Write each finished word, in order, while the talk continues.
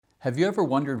Have you ever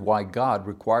wondered why God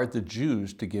required the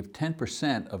Jews to give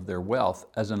 10% of their wealth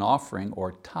as an offering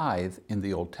or tithe in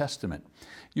the Old Testament?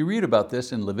 You read about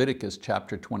this in Leviticus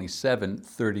chapter 27,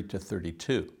 30 to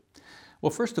 32. Well,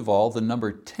 first of all, the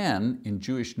number 10 in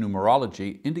Jewish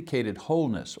numerology indicated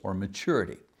wholeness or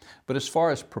maturity. But as far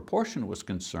as proportion was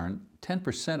concerned,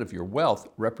 10% of your wealth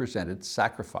represented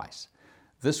sacrifice.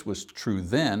 This was true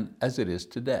then as it is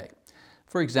today.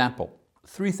 For example,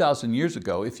 3,000 years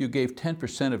ago, if you gave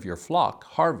 10% of your flock,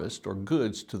 harvest, or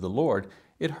goods to the Lord,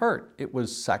 it hurt. It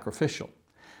was sacrificial.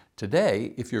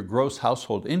 Today, if your gross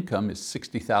household income is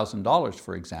 $60,000,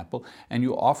 for example, and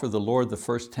you offer the Lord the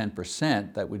first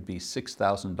 10%, that would be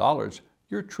 $6,000,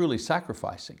 you're truly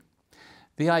sacrificing.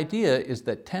 The idea is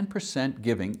that 10%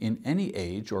 giving in any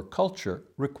age or culture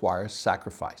requires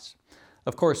sacrifice.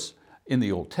 Of course, in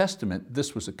the Old Testament,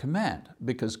 this was a command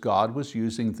because God was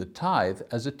using the tithe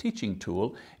as a teaching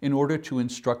tool in order to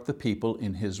instruct the people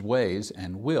in His ways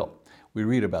and will. We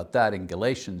read about that in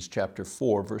Galatians chapter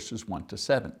 4, verses 1 to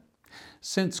 7.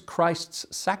 Since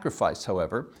Christ's sacrifice,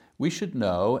 however, we should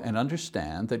know and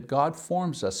understand that God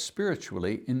forms us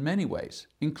spiritually in many ways,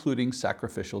 including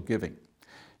sacrificial giving.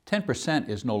 10%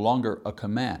 is no longer a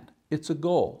command, it's a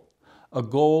goal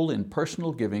in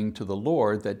personal giving to the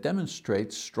Lord that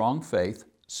demonstrates strong faith,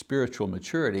 spiritual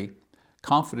maturity,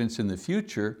 confidence in the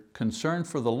future, concern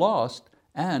for the lost,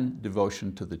 and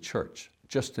devotion to the church,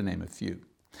 just to name a few.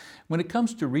 When it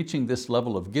comes to reaching this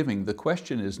level of giving, the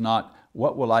question is not,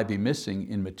 what will I be missing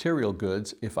in material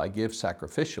goods if I give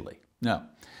sacrificially? No.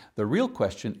 The real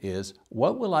question is,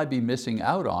 what will I be missing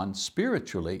out on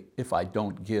spiritually if I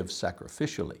don't give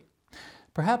sacrificially?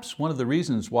 Perhaps one of the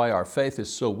reasons why our faith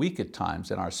is so weak at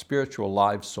times and our spiritual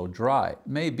lives so dry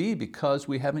may be because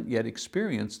we haven't yet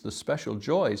experienced the special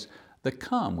joys that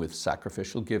come with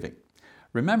sacrificial giving.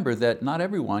 Remember that not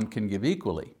everyone can give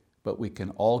equally, but we can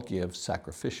all give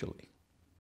sacrificially.